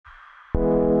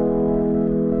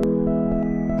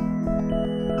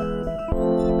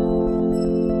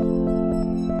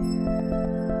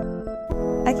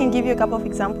can give you a couple of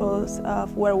examples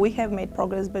of where we have made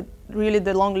progress, but really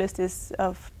the long list is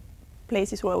of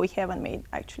places where we haven't made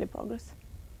actually progress.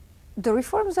 The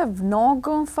reforms have not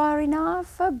gone far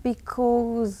enough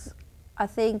because I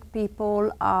think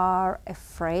people are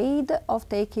afraid of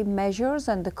taking measures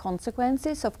and the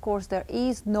consequences. Of course, there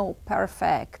is no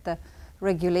perfect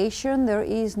regulation, there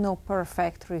is no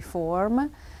perfect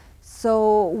reform.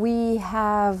 So we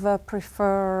have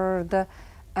preferred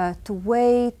to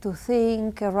wait, to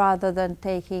think, rather than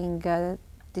taking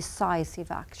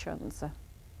decisive actions.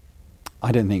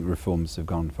 I don't think reforms have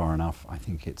gone far enough. I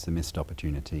think it's a missed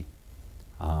opportunity.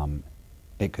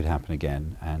 It could happen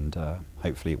again, and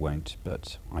hopefully it won't,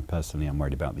 but I personally am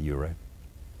worried about the euro.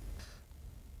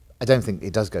 I don't think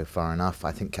it does go far enough.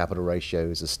 I think capital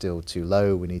ratios are still too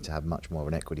low. We need to have much more of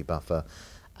an equity buffer,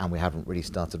 and we haven't really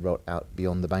started roll out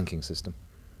beyond the banking system.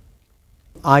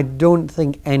 I don't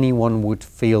think anyone would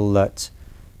feel that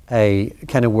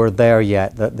we're there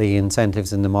yet, that the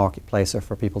incentives in the marketplace are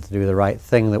for people to do the right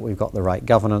thing, that we've got the right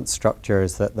governance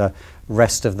structures, that the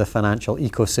rest of the financial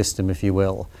ecosystem, if you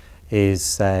will,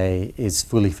 is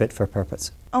fully fit for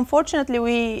purpose.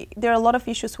 Unfortunately, there are a lot of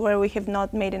issues where we have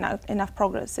not made enough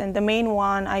progress, and the main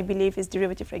one, I believe, is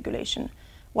derivative regulation.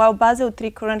 While Basel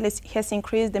III currently has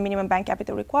increased the minimum bank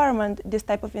capital requirement, this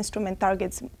type of instrument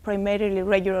targets primarily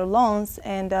regular loans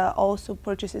and also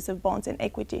purchases of bonds and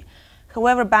equity.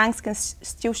 However, banks can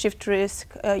still shift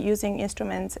risk using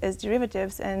instruments as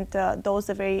derivatives, and those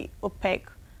are very opaque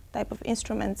type of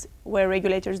instruments where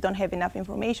regulators don't have enough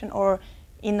information or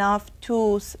enough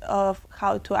tools of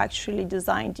how to actually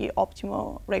design the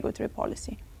optimal regulatory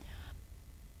policy.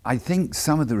 I think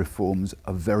some of the reforms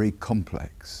are very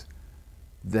complex.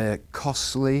 They're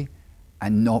costly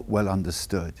and not well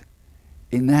understood.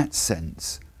 In that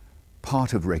sense,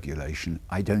 part of regulation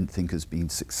I don't think has been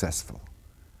successful.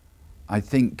 I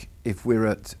think if we're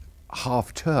at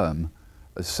half term,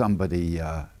 as somebody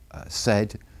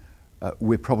said,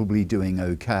 we're probably doing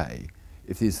okay.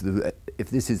 If this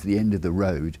is the end of the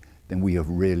road, then we have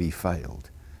really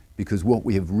failed. Because what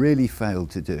we have really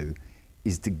failed to do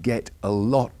is to get a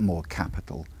lot more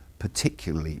capital,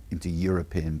 particularly into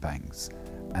European banks.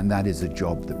 And that is a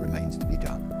job that remains to be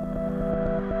done.